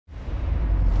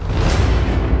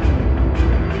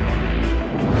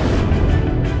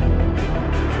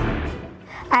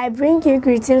I bring you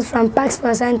greetings from Pax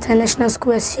Plaza International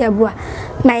School, Siabua.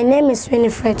 My name is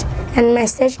Winifred and my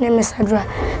stage name is Adra.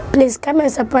 Please come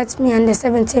and support me on the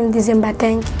 17th December.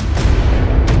 Thank you.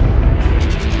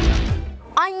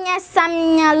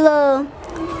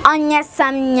 Onya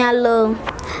Samnyalo.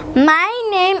 My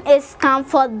name is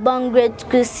Comfort Bongret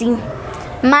Kusi.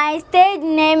 My stage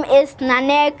name is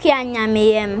Nanekia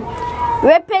Nyameyem,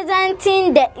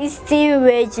 representing the Eastern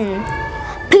region.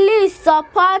 Please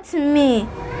support me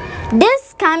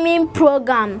this coming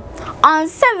program on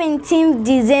 17th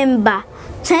December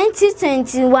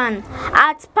 2021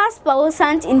 at Pax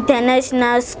Plaza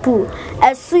International School,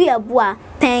 Esuyabua.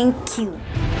 Thank you.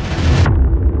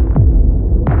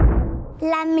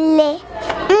 Lamile,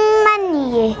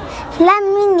 Maniye,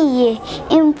 Laminiye,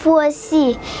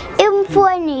 Imposi,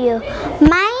 Imponio.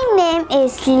 My name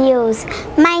is Leos.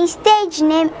 My stage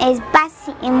name is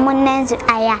Basi Imunenzu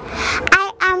Aya.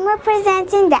 I am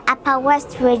representing the Upper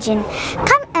West region.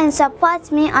 Come and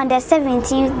support me on the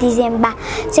 17th December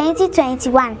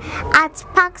 2021 at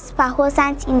Pax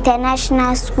Plaza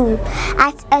International School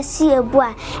at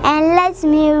Esuyabua and let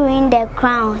me win the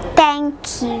crown.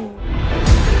 Thank you.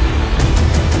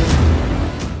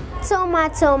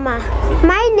 Toma.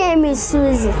 My name is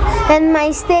Susie and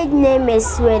my stage name is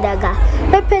Swedaga,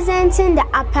 representing the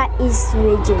Upper East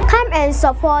region. Come and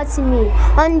support me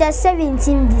on the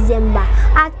 17th December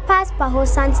at Pax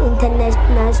Plaza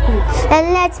International School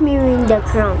and let me win the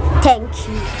crown. Thank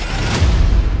you.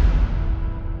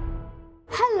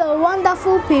 Hello,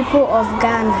 wonderful people of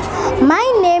Ghana.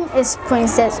 My name is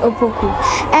Princess Opoku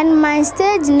and my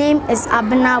stage name is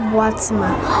Abena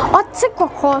Boatima.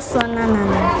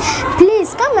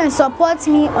 Please come and support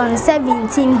me on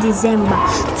 17th December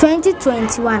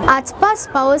 2021 at Pax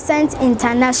Plaza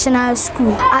International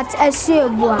School at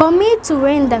Esuyabua for me to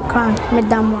win the crown,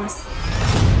 Madam Was.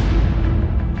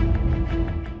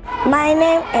 My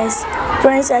name is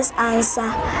Princess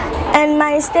Ansa and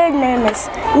my stage name is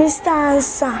Mr.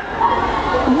 Ansa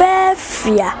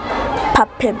Befia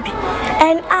Papebi,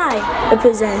 and I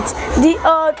represent the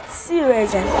OT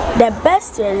region, the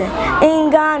best region in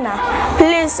Ghana.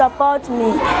 Please support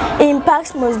me in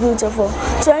Pax Most Beautiful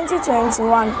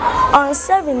 2021 on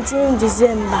 17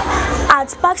 December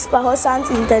at Pax Plaza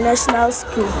International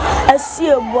School,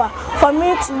 Esuyabua, for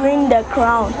me to win the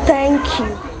crown. Thank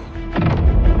you.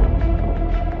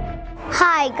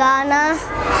 Hi Ghana,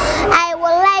 I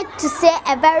would like to say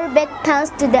a very big thanks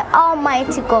to the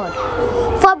Almighty God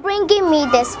for bringing me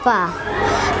this far.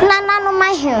 Nana no my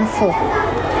handful,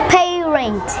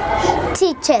 parents,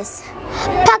 teachers,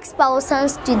 Pax Plaza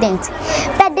students,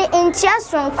 but the interest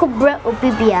from Kubra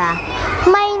Obibia.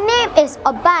 My name is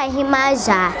Oba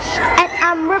Himaja and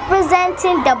I'm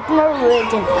representing the Blue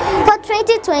region for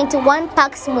 2021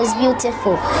 Pax Most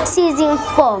Beautiful Season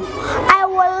 4. I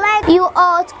would like you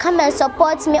all to come and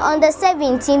support me on the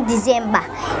 17th December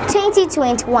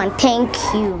 2021. Thank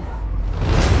you.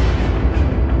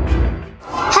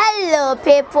 Hello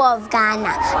people of Ghana,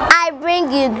 I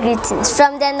bring you greetings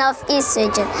from the Northeast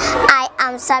region. I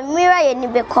am Samira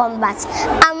Yonibe Combat.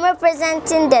 I'm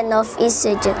representing the Northeast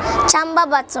region. Chamba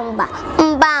Batumba,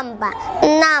 Mbamba,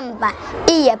 Namba,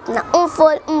 Iyepna,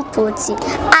 Umfol Mpoti.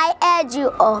 I urge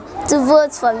you all to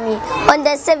vote for me on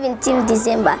the 17th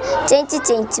December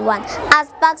 2021 at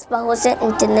Pax Plaza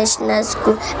International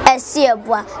School,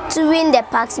 Esuyabua, to win the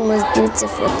Pax Most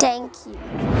Beautiful. Thank you.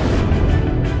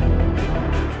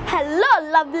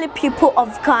 Hello, lovely people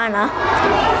of Ghana.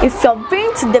 If you've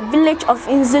been to the village of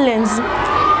Inzulenzu,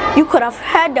 you could have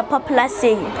heard the popular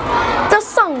saying, the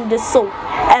song, the soul,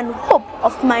 and hope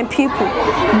of my people.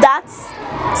 That's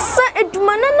Sa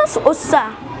Edumananas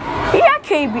Osa. Ya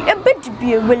kebi ebedi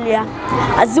bi ewelia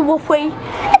aziwo hwei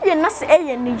eye nas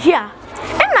eye ne ya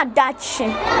ena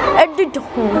dachi edid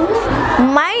ho.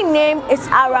 My name is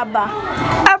Araba,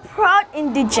 a proud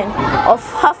indigene of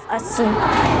Half Asun,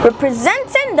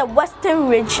 representing the Western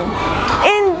region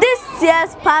in this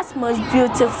year's Pax Most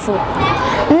Beautiful.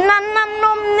 Nana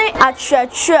nomne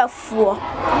atretrefo.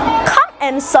 Come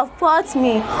and support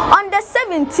me on the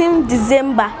 17th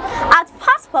December at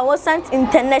Pax Plaza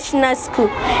International School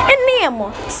in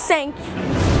Niemo. Thank you.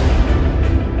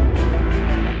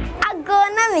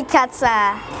 Agona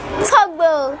Mikata,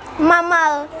 Togbo,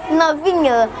 Mama,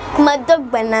 Novinho,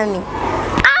 Madogbanami.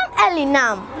 I'm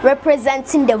Elinam,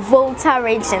 representing the Volta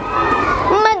region.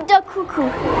 Madokuku,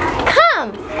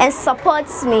 come and support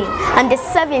me on the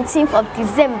 17th of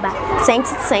December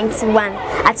 2021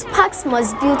 at Pax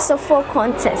Most Beautiful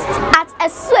Contest at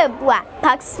Esuyabua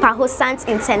Pax Plaza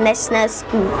International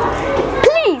School.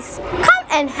 Please come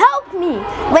and help me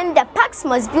win the Pax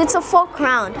Most Beautiful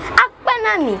crown.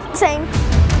 Akbanami, thank you.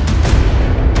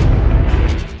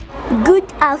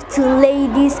 Good afternoon,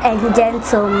 ladies and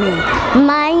gentlemen.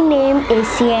 My name is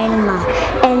Yenma,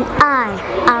 and I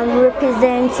am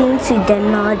representing to the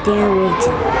Northern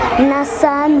region.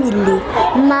 Nasamile,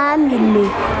 Mamile,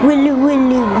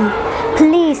 Willy.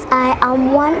 Please, I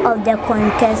am one of the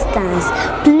contestants.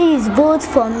 Please vote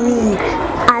for me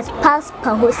at Pax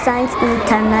Pahosant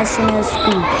International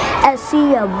School,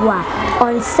 Esuyabua,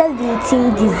 on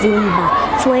 17 December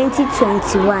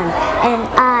 2021, and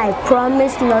I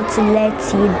promise not to let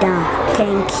you down.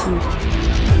 Thank you.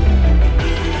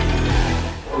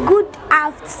 Good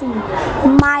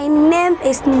afternoon. My name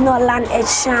is Nolan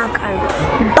Eshankari,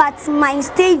 but my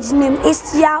stage name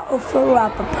is Ya Ofura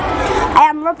Papa. I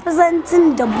am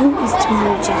representing the Blue East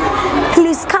region.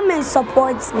 Please come and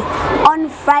support me on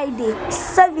Friday,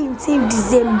 17th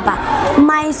December.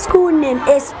 My school name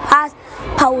is Pax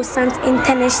Pahosant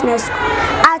International School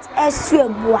at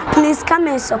Esuyabua. Please come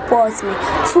and support me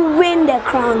to win the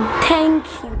crown. Thank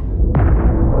you.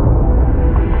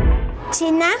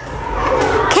 China,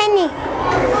 Kenny,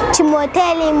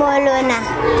 Chimoteli Molona,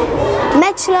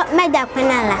 Metro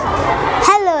Medapanala.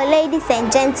 Hello, ladies and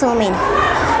gentlemen.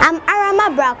 I'm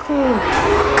Arama Brakun.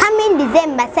 Coming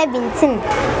December 17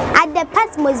 at the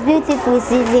Past Most Beautiful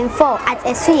Season 4 at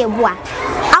Esuyabua.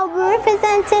 I'll be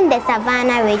representing the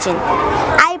Savannah region.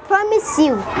 I promise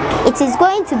you, it is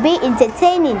going to be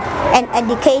entertaining and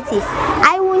educative.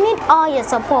 I will need all your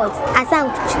support.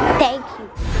 Thank you.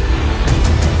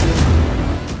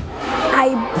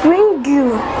 I bring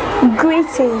you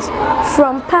greetings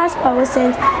from Pax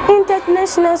Pahosant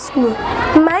International School.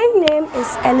 My name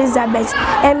is Elizabeth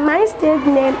and my stage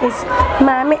name is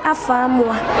Mami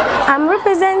Afamwa. I'm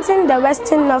representing the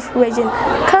Western North region.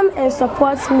 Come and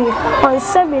support me on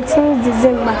 17th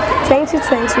December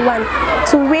 2021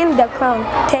 to win the crown.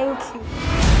 Thank you.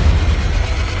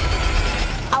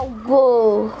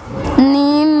 Ago,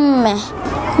 Nime,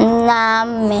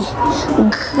 Name,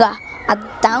 Gra.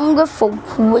 Adanga for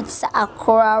Woods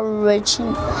Accra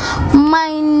region.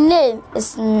 My name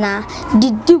is Na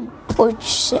Didu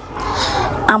Poche.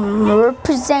 I'm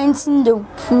representing the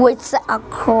Woods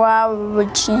Accra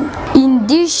region. In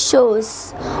these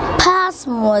shows, Pax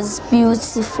was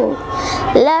beautiful.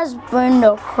 Let's bring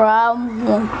the crown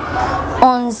home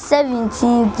on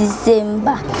 17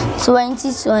 December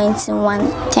 2021.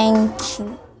 Thank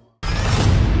you.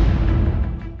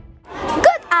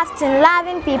 Afternoon,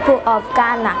 loving people of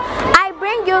Ghana. I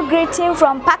bring you greeting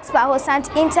from Pax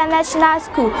Pahosant International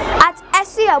School at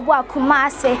Esuyabua,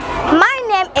 Kumasi. My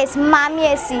name is Mami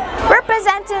Esi,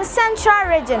 representing Central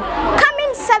Region.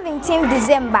 Coming 17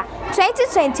 December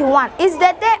 2021 is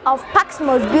the day of Pax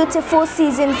Most Beautiful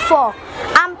Season 4.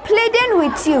 I'm pleading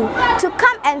with you to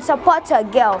come and support your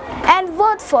girl and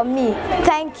vote for me.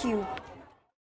 Thank you.